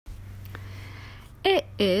It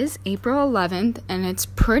is April 11th, and it's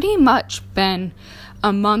pretty much been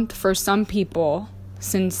a month for some people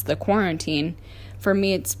since the quarantine. For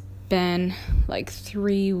me, it's been like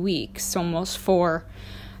 3 weeks, almost 4,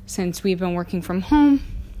 since we've been working from home,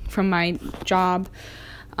 from my job.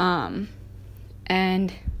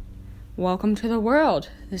 And welcome to the world.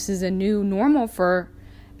 This is a new normal for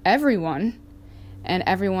everyone, and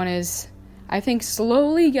everyone is, I think,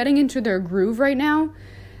 slowly getting into their groove right now,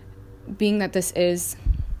 being that this is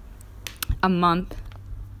a month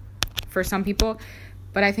for some people.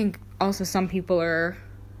 But I think also some people are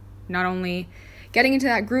not only getting into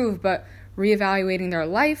that groove, but reevaluating their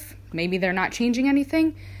life. Maybe they're not changing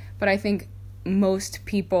anything, but I think most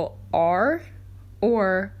people are,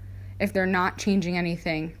 or if they're not changing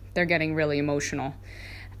anything, they're getting really emotional.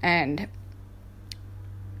 And,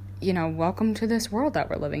 welcome to this world that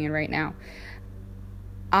we're living in right now.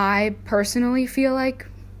 I personally feel like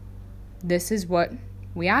this is what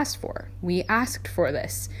we asked for. We asked for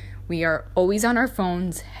this. We are always on our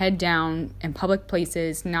phones, head down in public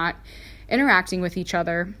places, not interacting with each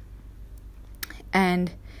other,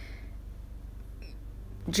 and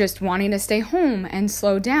just wanting to stay home and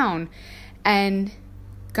slow down. And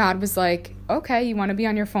God was like, okay, you want to be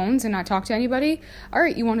on your phones and not talk to anybody? All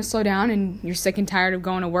right, you want to slow down and you're sick and tired of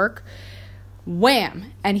going to work?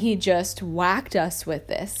 Wham! And he just whacked us with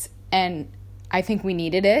this. And I think we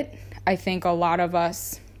needed it. I think a lot of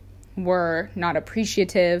us were not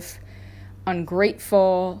appreciative,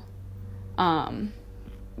 ungrateful,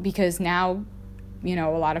 because now, a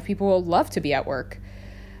lot of people will love to be at work.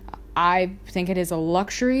 I think it is a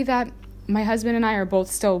luxury that my husband and I are both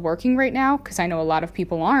still working right now, because I know a lot of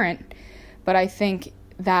people aren't. But I think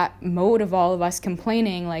that mode of all of us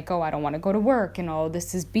complaining, like, oh, I don't want to go to work, and oh,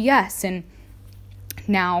 this is BS, and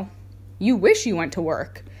now you wish you went to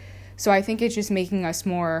work. So I think it's just making us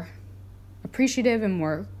more appreciative and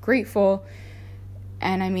more grateful.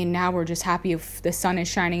 And now we're just happy if the sun is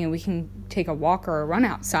shining and we can take a walk or a run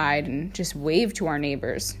outside and just wave to our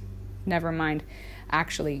neighbors. Never mind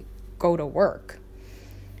actually go to work.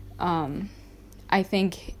 I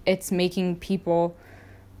think it's making people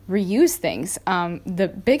reuse things.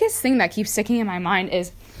 The biggest thing that keeps sticking in my mind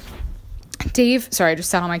is Dave. Sorry, I just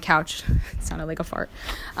sat on my couch. It sounded like a fart.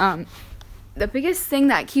 The biggest thing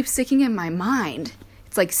that keeps sticking in my mind,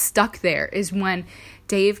 it's like stuck there, is when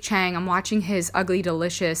Dave Chang, I'm watching his Ugly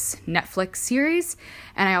Delicious Netflix series,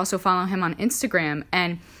 and I also follow him on Instagram,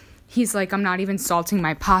 and he's like, I'm not even salting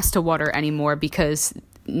my pasta water anymore, because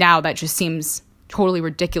now that just seems totally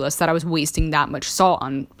ridiculous that I was wasting that much salt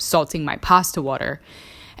on salting my pasta water.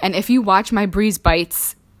 And if you watch my Breeze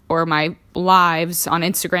Bites or my lives on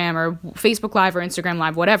Instagram or Facebook Live or Instagram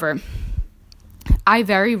Live, whatever, I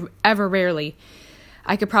rarely,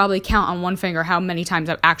 I could probably count on one finger how many times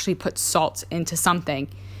I've actually put salt into something.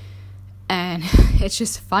 And it's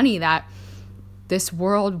just funny that this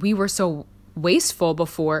world, we were so wasteful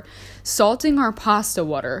before. Salting our pasta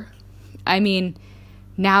water,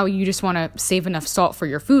 now you just want to save enough salt for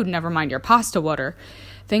your food, never mind your pasta water.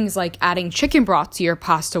 Things like adding chicken broth to your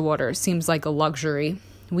pasta water seems like a luxury.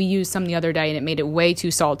 We used some the other day and it made it way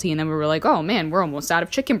too salty, and then we were like, oh man, we're almost out of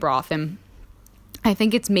chicken broth. And I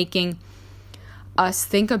think it's making us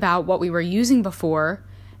think about what we were using before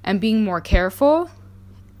and being more careful.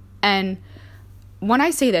 And when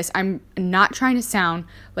I say this, I'm not trying to sound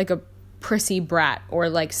like a prissy brat or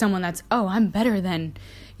like someone that's, oh, I'm better than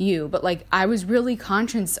you. But like, I was really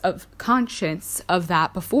conscious of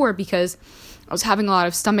that before, because I was having a lot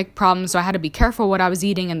of stomach problems, so I had to be careful what I was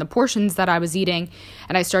eating and the portions that I was eating.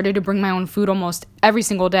 And I started to bring my own food almost every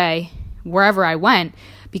single day wherever I went,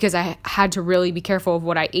 because I had to really be careful of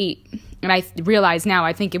what I ate. And I realize now,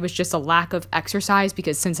 I think it was just a lack of exercise,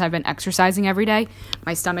 because since I've been exercising every day,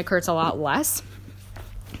 my stomach hurts a lot less.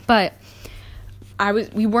 But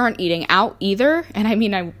we weren't eating out either.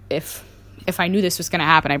 And if I knew this was going to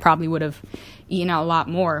happen, I probably would have eaten out a lot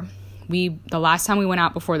more. The last time we went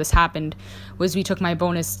out before this happened was we took my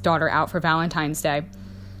bonus daughter out for Valentine's Day.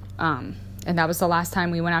 And that was the last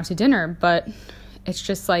time we went out to dinner. But it's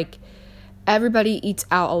just like, everybody eats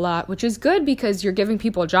out a lot, which is good because you're giving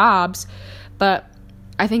people jobs. But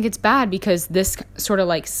I think it's bad because this sort of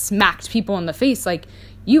like smacked people in the face. Like,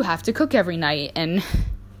 you have to cook every night, and,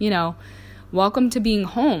 welcome to being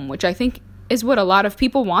home, which I think is what a lot of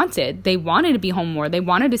people wanted. They wanted to be home more. They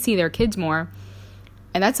wanted to see their kids more.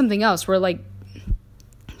 And that's something else. We're like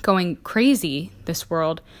going crazy, this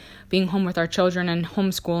world, being home with our children and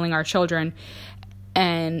homeschooling our children.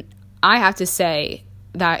 And I have to say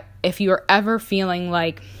that if you're ever feeling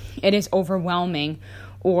like it is overwhelming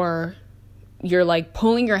or you're like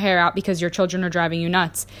pulling your hair out because your children are driving you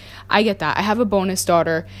nuts. I get that. I have a bonus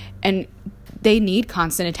daughter, and they need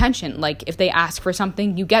constant attention. Like, if they ask for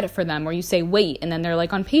something, you get it for them, or you say wait, and then they're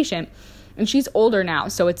like impatient. And she's older now,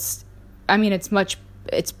 so it's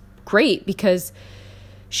great because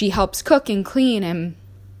she helps cook and clean, and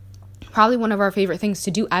probably one of our favorite things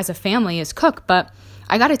to do as a family is cook. But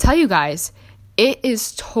I gotta tell you guys, it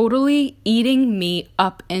is totally eating me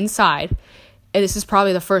up inside. And this is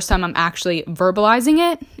probably the first time I'm actually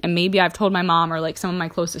verbalizing it, and maybe I've told my mom or like some of my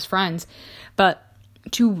closest friends, but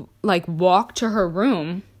to like walk to her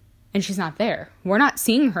room and she's not there. We're not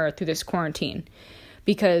seeing her through this quarantine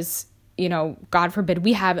because, you know, God forbid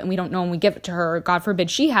we have it and we don't know and we give it to her, or God forbid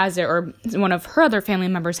she has it, or one of her other family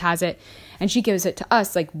members has it and she gives it to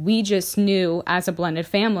us. Like, we just knew as a blended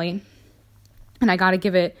family, and I got to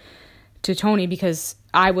give it to Tony because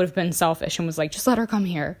I would have been selfish and was like, just let her come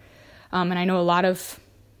here. And I know a lot of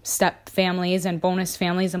step families and bonus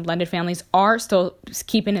families and blended families are still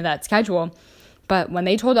keeping to that schedule. But when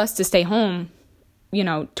they told us to stay home, you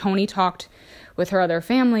know, Tony talked with her other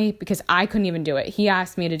family because I couldn't even do it. He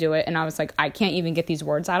asked me to do it, and I was like, I can't even get these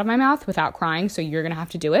words out of my mouth without crying, so you're going to have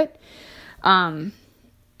to do it. And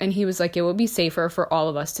he was like, it would be safer for all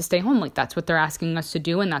of us to stay home. Like, that's what they're asking us to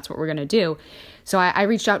do, and that's what we're going to do. So I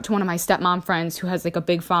reached out to one of my stepmom friends who has like a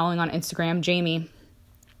big following on Instagram, Jamie.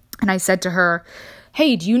 And I said to her,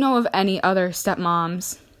 hey, do you know of any other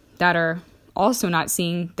stepmoms that are also not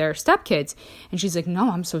seeing their stepkids? And she's like,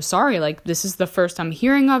 no, I'm so sorry. Like, this is the first I'm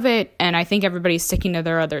hearing of it. And I think everybody's sticking to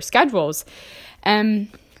their other schedules. And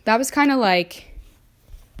that was kind of like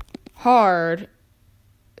hard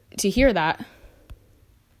to hear that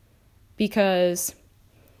because,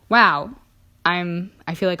 wow, I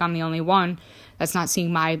feel like I'm the only one that's not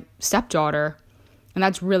seeing my stepdaughter. And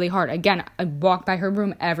that's really hard. Again, I walk by her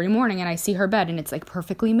room every morning and I see her bed and it's like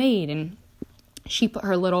perfectly made. And she put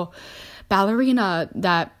her little ballerina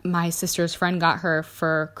that my sister's friend got her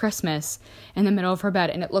for Christmas in the middle of her bed.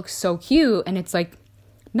 And it looks so cute. And it's like,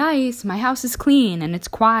 nice, my house is clean and it's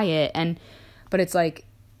quiet. But it's like,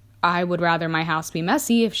 I would rather my house be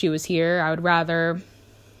messy if she was here. I would rather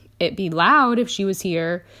it be loud if she was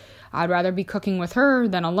here. I'd rather be cooking with her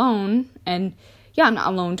than alone. And yeah, I'm not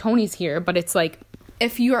alone. Tony's here. But it's like,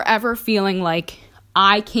 if you're ever feeling like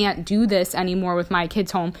I can't do this anymore with my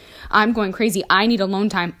kids home, I'm going crazy, I need alone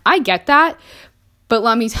time, I get that. But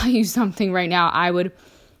let me tell you something right now. I would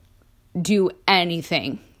do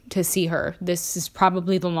anything to see her. This is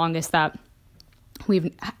probably the longest that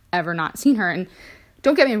we've ever not seen her. And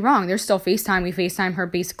don't get me wrong, there's still FaceTime. We FaceTime her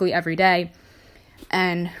basically every day.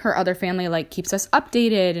 And her other family like keeps us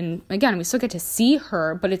updated. And again, we still get to see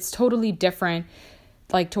her, but it's totally different,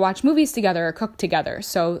 like to watch movies together or cook together.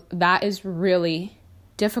 So that is really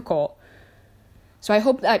difficult. So I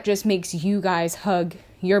hope that just makes you guys hug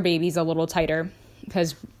your babies a little tighter,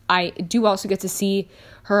 because I do also get to see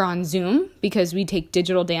her on Zoom because we take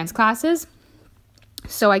digital dance classes.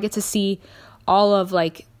 So I get to see all of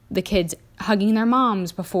like the kids hugging their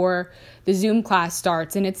moms before the Zoom class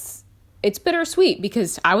starts. And it's bittersweet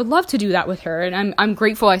because I would love to do that with her. And I'm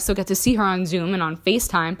grateful I still get to see her on Zoom and on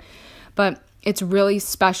FaceTime. But it's really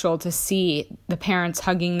special to see the parents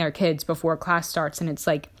hugging their kids before class starts. And it's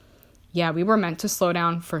like, yeah, we were meant to slow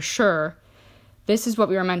down for sure. This is what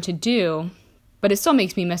we were meant to do. But it still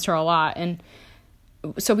makes me miss her a lot. And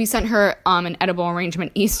so we sent her an edible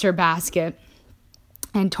arrangement Easter basket.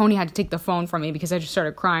 And Tony had to take the phone from me because I just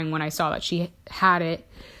started crying when I saw that she had it.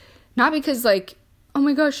 Not because like, oh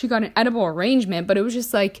my gosh, she got an edible arrangement, but it was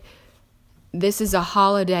just like, this is a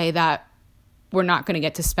holiday that we're not going to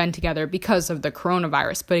get to spend together because of the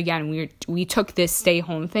coronavirus. But again, we took this stay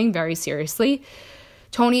home thing very seriously.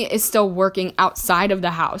 Tony is still working outside of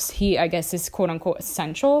the house. He, I guess, is quote unquote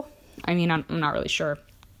essential. I mean, I'm not really sure,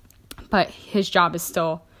 but his job is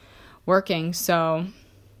still working. So,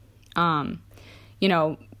 you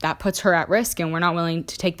know, that puts her at risk, and we're not willing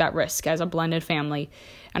to take that risk as a blended family.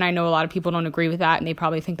 And I know a lot of people don't agree with that, and they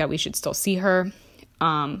probably think that we should still see her.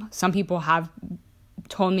 Some people have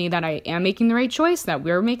told me that I am making the right choice, that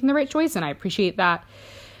we're making the right choice, and I appreciate that.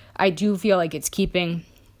 I do feel like it's keeping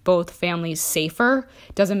both families safer.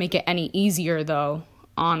 It doesn't make it any easier, though,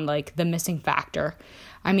 on, like, the missing factor.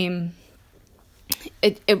 I mean,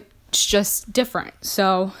 it's just different.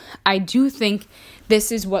 So I do think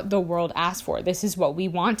this is what the world asked for. This is what we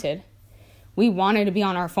wanted. We wanted to be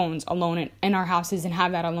on our phones alone in our houses and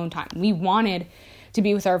have that alone time. We wanted to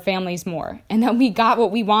be with our families more. And then we got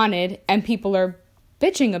what we wanted, and people are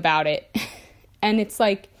bitching about it. And it's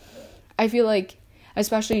like, I feel like,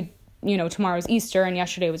 especially, you know, tomorrow's Easter and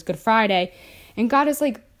yesterday was Good Friday, and God is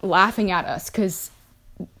like laughing at us because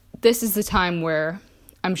this is the time where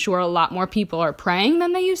I'm sure a lot more people are praying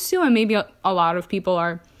than they used to, and maybe a lot of people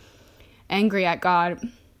are angry at God.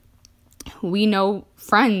 We know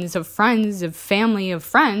friends of friends of family of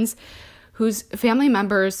friends whose family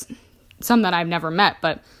members, some that I've never met,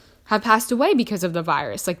 but have passed away because of the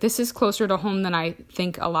virus. Like, this is closer to home than I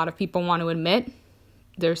think a lot of people want to admit.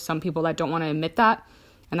 There's some people that don't want to admit that,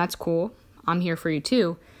 and that's cool. I'm here for you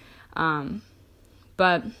too.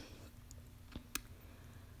 But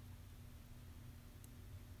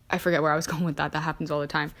I forget where I was going with that. That happens all the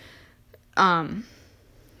time.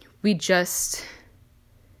 We just,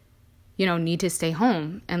 need to stay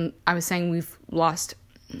home. And I was saying we've lost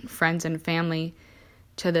friends and family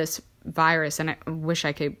to this virus, and I wish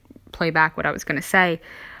I could play back what I was going to say.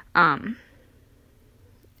 And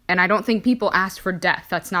I don't think people asked for death.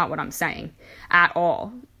 That's not what I'm saying at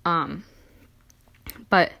all.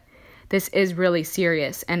 But this is really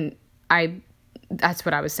serious, and that's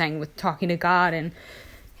what I was saying with talking to God, and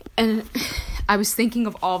I was thinking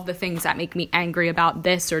of all of the things that make me angry about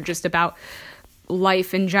this, or just about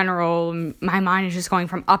life in general. My mind is just going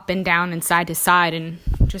from up and down and side to side, and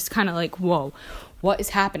just kind of like, whoa, what is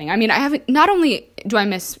happening? I mean, not only do I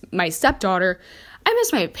miss my stepdaughter, I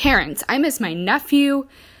miss my parents, I miss my nephew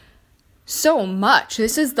so much.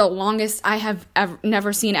 This is the longest I have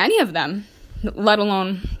never seen any of them, let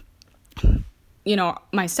alone,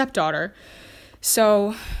 my stepdaughter.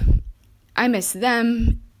 So I miss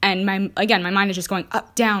them, and my mind is just going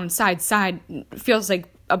up, down, side, side. It feels like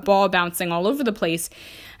a ball bouncing all over the place.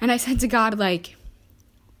 And I said to God, like,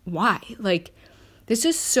 why? Like, this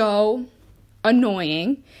is so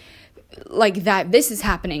annoying, like, that this is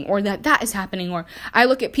happening, or that is happening. Or I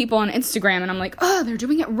look at people on Instagram and I'm like, oh, they're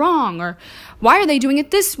doing it wrong, or why are they doing it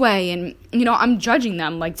this way? And I'm judging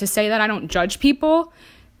them. Like, to say that I don't judge people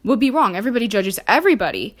would be wrong. Everybody judges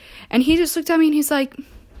everybody. And he just looked at me and he's like,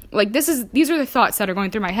 these are the thoughts that are going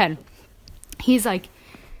through my head. He's like,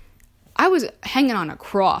 I was hanging on a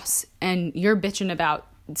cross and you're bitching about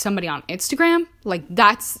somebody on Instagram? Like,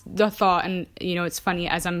 that's the thought. And it's funny,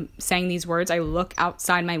 as I'm saying these words, I look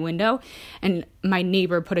outside my window and my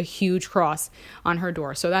neighbor put a huge cross on her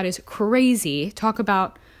door. So that is crazy. Talk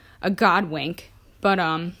about a God wink. But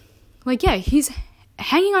he's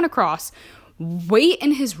hanging on a cross, weight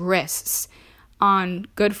in his wrists on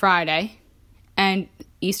Good Friday, and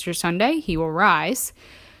Easter Sunday he will rise.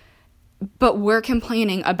 But we're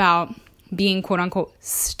complaining about being, quote unquote,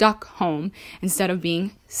 stuck home instead of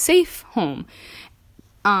being safe home.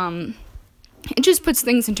 It just puts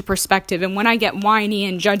things into perspective. And when I get whiny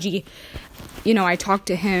and judgy, I talk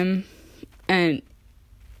to him, and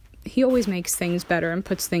he always makes things better and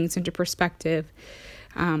puts things into perspective.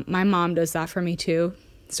 My mom does that for me too.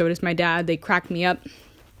 So does my dad. They crack me up.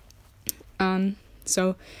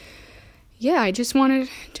 So yeah, I just wanted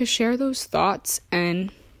to share those thoughts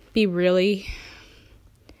and be really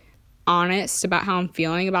honest about how I'm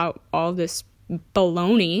feeling about all this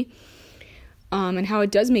baloney, and how it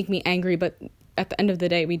does make me angry. But at the end of the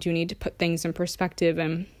day, we do need to put things in perspective,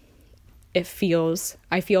 and I feel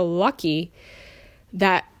lucky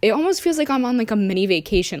that it almost feels like I'm on like a mini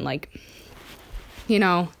vacation, like,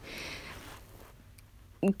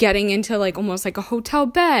 getting into like almost like a hotel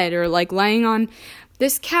bed, or like laying on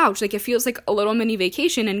this couch. Like, it feels like a little mini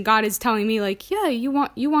vacation, and God is telling me, like, yeah, you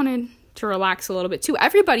wanted to relax a little bit too.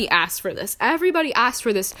 Everybody asked for this. Everybody asked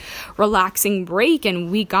for this relaxing break,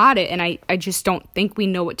 and we got it. And I just don't think we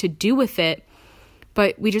know what to do with it.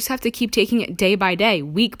 But we just have to keep taking it day by day,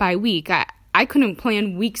 week by week. I couldn't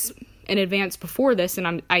plan weeks in advance before this,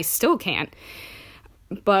 and I still can't.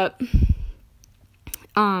 But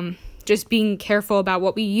just being careful about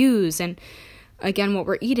what we use, and again, what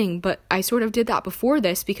we're eating. But I sort of did that before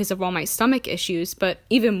this because of all my stomach issues, but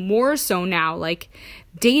even more so now, like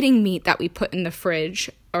dating meat that we put in the fridge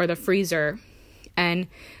or the freezer, and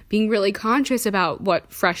being really conscious about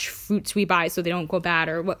what fresh fruits we buy so they don't go bad,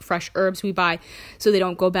 or what fresh herbs we buy so they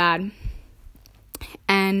don't go bad.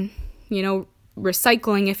 And,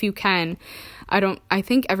 recycling if you can. I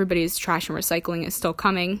think everybody's trash and recycling is still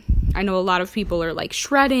coming. I know a lot of people are like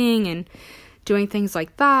shredding and doing things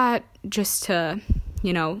like that just to,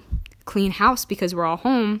 clean house because we're all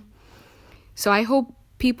home. So I hope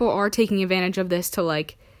people are taking advantage of this to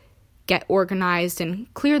like get organized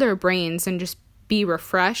and clear their brains and just be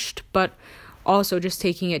refreshed, but also just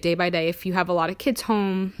taking it day by day. If you have a lot of kids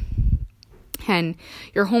home and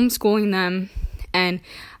you're homeschooling them, and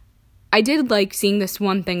I did like seeing this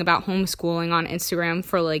one thing about homeschooling on Instagram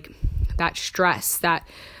for like that stress that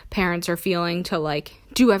parents are feeling to like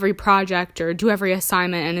do every project or do every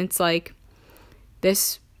assignment. And it's like,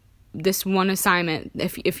 this this one assignment,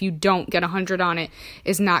 if you don't get 100 on it,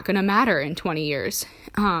 is not going to matter in 20 years.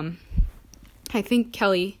 I think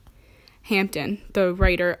Kelly Hampton, the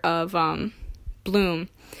writer of Bloom,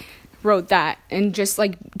 wrote that, and just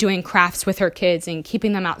like doing crafts with her kids and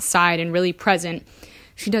keeping them outside and really present.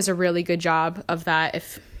 She does a really good job of that.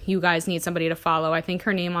 If you guys need somebody to follow, I think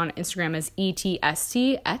her name on Instagram is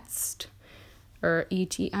ETST, or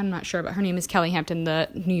ET, I'm not sure, but her name is Kelly Hampton, the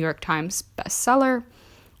New York Times bestseller,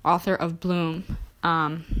 author of Bloom.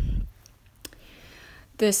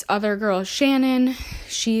 This other girl, Shannon,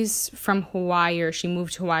 she's from Hawaii, or she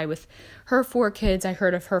moved to Hawaii with her 4 kids. I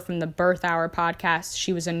heard of her from the Birth Hour podcast.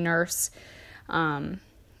 She was a nurse.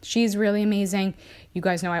 She's really amazing. You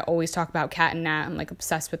guys know I always talk about Kat and Nat. I'm like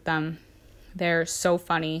obsessed with them. They're so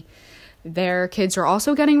funny. Their kids are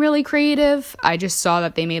also getting really creative. I just saw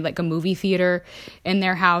that they made like a movie theater in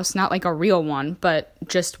their house. Not like a real one, but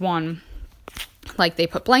just one. Like they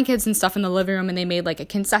put blankets and stuff in the living room, and they made like a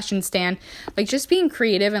concession stand. Like just being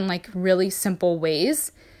creative in like really simple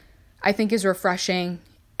ways, I think is refreshing.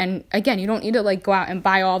 And again, you don't need to like go out and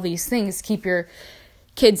buy all these things to keep your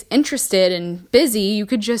kids interested and busy. You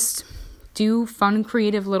could just do fun,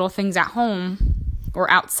 creative little things at home or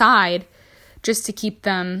outside just to keep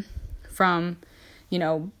them from,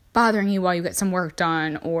 bothering you while you get some work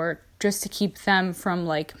done, or just to keep them from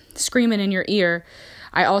like screaming in your ear.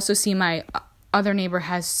 I also see my other neighbor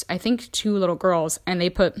has, I think, 2 little girls, and they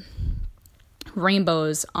put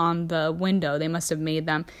rainbows on the window. They must have made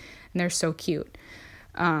them, and they're so cute.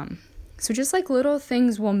 So just like little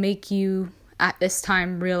things will make you at this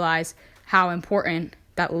time realize how important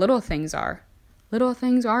that little things are. Little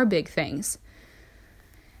things are big things.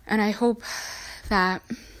 And I hope that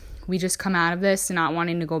we just come out of this not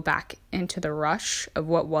wanting to go back into the rush of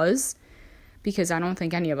what was, because I don't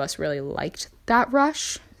think any of us really liked that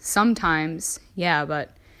rush. Sometimes, yeah,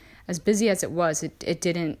 but as busy as it was, it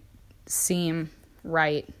didn't seem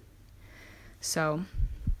right. So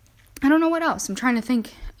I don't know what else. I'm trying to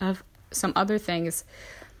think of some other things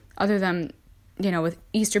other than, with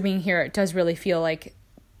Easter being here, it does really feel like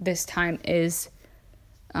this time is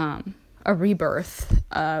a rebirth,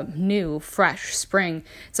 new, fresh spring.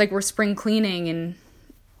 It's like we're spring cleaning, and,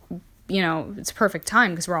 it's a perfect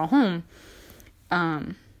time because we're all home.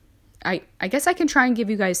 I guess I can try and give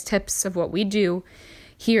you guys tips of what we do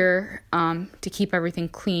here to keep everything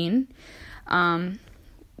clean.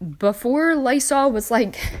 Before Lysol was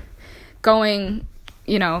like going,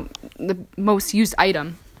 the most used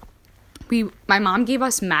item, my mom gave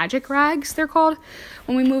us magic rags, they're called,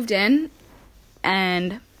 when we moved in,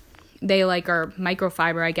 and they like are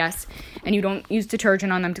microfiber, I guess, and you don't use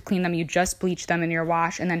detergent on them to clean them. You just bleach them in your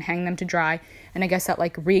wash and then hang them to dry, and I guess that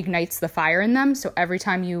like reignites the fire in them. So every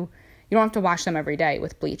time you don't have to wash them every day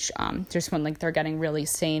with bleach, just when like they're getting really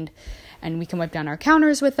stained, and we can wipe down our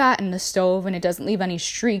counters with that and the stove, and it doesn't leave any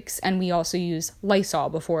streaks. And we also use Lysol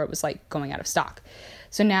before it was like going out of stock.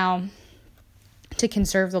 So now, to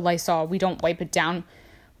conserve the Lysol, we don't wipe it down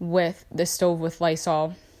with the stove with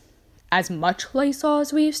Lysol, as much Lysol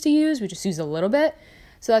as we used to use. We just use a little bit.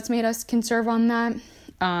 So that's made us conserve on that.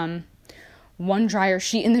 1 dryer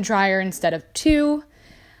sheet in the dryer instead of 2.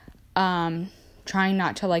 Trying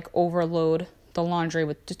not to like overload the laundry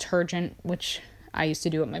with detergent, which I used to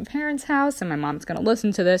do at my parents' house, and my mom's going to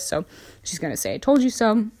listen to this, so she's going to say, I told you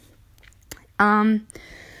so.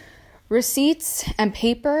 Receipts and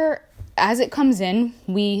paper, as it comes in,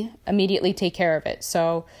 we immediately take care of it.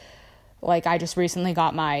 So like I just recently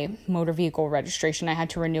got my motor vehicle registration. I had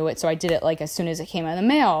to renew it, so I did it like as soon as it came in the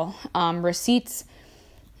mail. Receipts,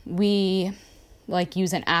 we like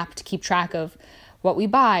use an app to keep track of what we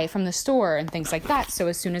buy from the store and things like that. So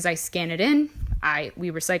as soon as I scan it in,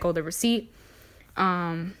 we recycle the receipt.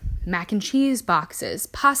 Mac and cheese boxes,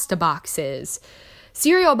 pasta boxes,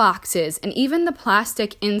 cereal boxes, and even the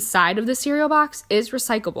plastic inside of the cereal box is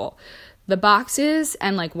recyclable. The boxes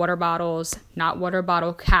and like water bottles, not water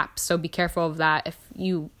bottle caps, so be careful of that if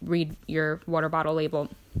you read your water bottle label.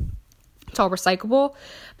 It's all recyclable,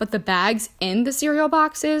 but the bags in the cereal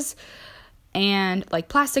boxes and like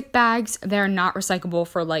plastic bags, they're not recyclable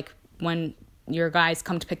for like when your guys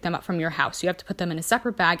come to pick them up from your house. You have to put them in a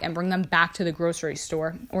separate bag and bring them back to the grocery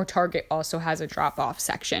store, or Target also has a drop-off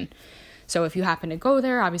section. So if you happen to go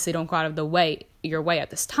there, obviously don't go out of your way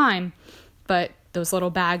at this time, but those little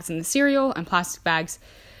bags in the cereal and plastic bags,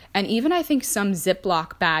 and even I think some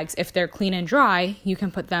Ziploc bags, if they're clean and dry, you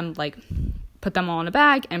can put them all in a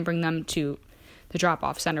bag and bring them to the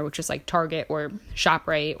drop-off center, which is like Target or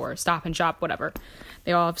ShopRite or Stop and Shop, whatever.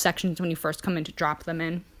 They all have sections when you first come in to drop them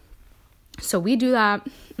in. So we do that.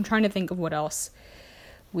 I'm trying to think of what else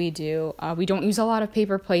we do. We don't use a lot of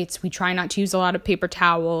paper plates. We try not to use a lot of paper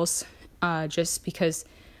towels, just because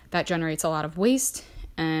that generates a lot of waste.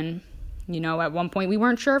 And, at one point we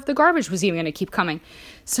weren't sure if the garbage was even going to keep coming.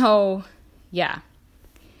 So, yeah.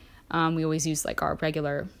 We always use like our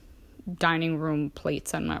regular dining room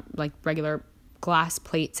plates and like regular glass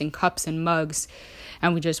plates and cups and mugs.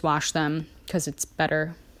 And we just wash them because it's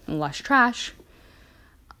better and less trash.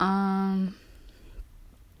 I'm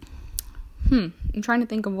trying to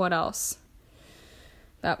think of what else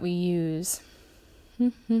that we use.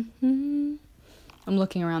 I'm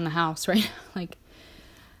looking around the house right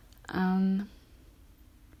now.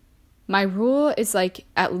 My rule is like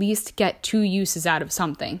at least get 2 uses out of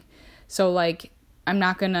something. So like I'm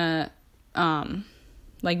not gonna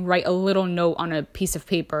like write a little note on a piece of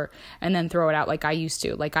paper and then throw it out like I used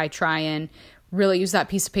to. Like I try and really use that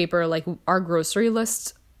piece of paper. Like our grocery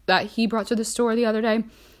list that he brought to the store the other day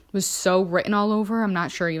was so written all over. I'm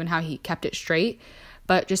not sure even how he kept it straight,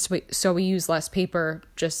 but just so we use less paper,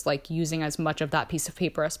 just like using as much of that piece of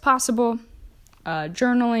paper as possible.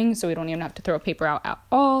 Journaling, so we don't even have to throw paper out at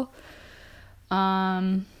all.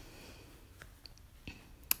 I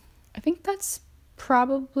think that's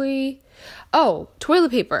probably, toilet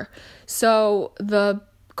paper. So the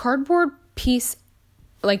cardboard piece,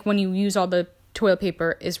 like when you use all the toilet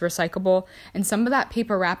paper, is recyclable, and some of that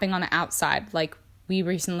paper wrapping on the outside, like we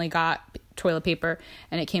recently got toilet paper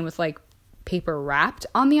and it came with like paper wrapped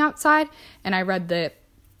on the outside, and I read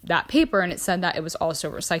that paper and it said that it was also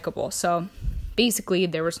recyclable. So basically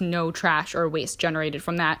there was no trash or waste generated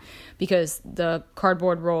from that because the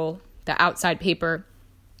cardboard roll, the outside paper,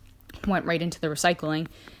 went right into the recycling,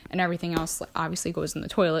 and everything else obviously goes in the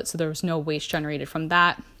toilet, so there was no waste generated from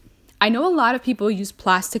that. I know a lot of people use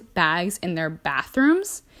plastic bags in their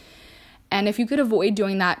bathrooms, and if you could avoid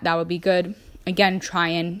doing that, that would be good. Again, try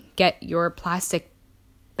and get your plastic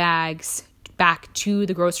bags back to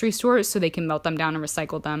the grocery stores so they can melt them down and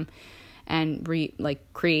recycle them and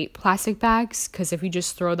create plastic bags, because if you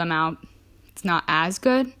just throw them out, it's not as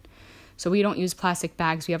good. So we don't use plastic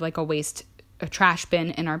bags. We have like a trash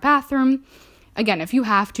bin in our bathroom. Again, if you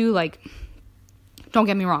have to, like, don't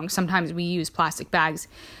get me wrong, sometimes we use plastic bags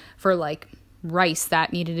for like rice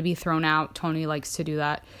that needed to be thrown out. Tony likes to do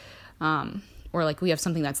that. Or like we have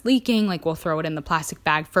something that's leaking, like we'll throw it in the plastic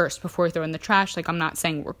bag first before we throw it in the trash. Like I'm not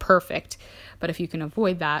saying we're perfect, but if you can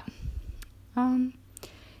avoid that,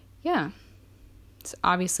 yeah. It's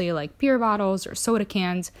obviously like beer bottles or soda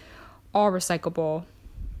cans, all recyclable.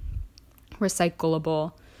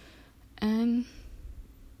 And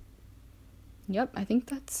yep, I think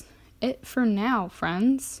that's it for now,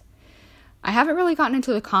 friends. I haven't really gotten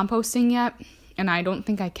into the composting yet, and I don't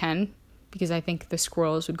think I can, because I think the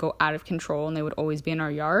squirrels would go out of control and they would always be in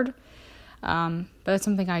our yard. But that's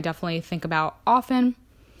something I definitely think about often.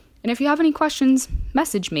 And if you have any questions,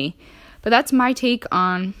 message me. But that's my take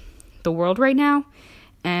on the world right now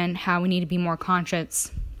and how we need to be more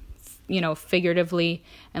conscious, figuratively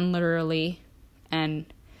and literally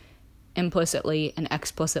and implicitly and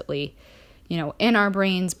explicitly, in our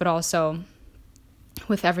brains, but also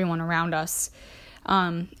with everyone around us.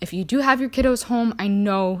 If you do have your kiddos home, I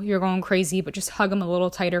know you're going crazy, but just hug them a little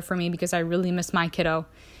tighter for me because I really miss my kiddo.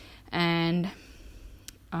 And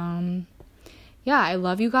yeah, I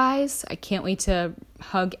love you guys. I can't wait to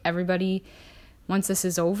hug everybody once this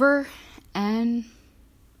is over. And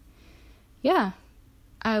yeah,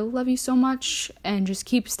 I love you so much, and just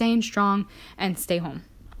keep staying strong and stay home.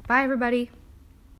 Bye, everybody.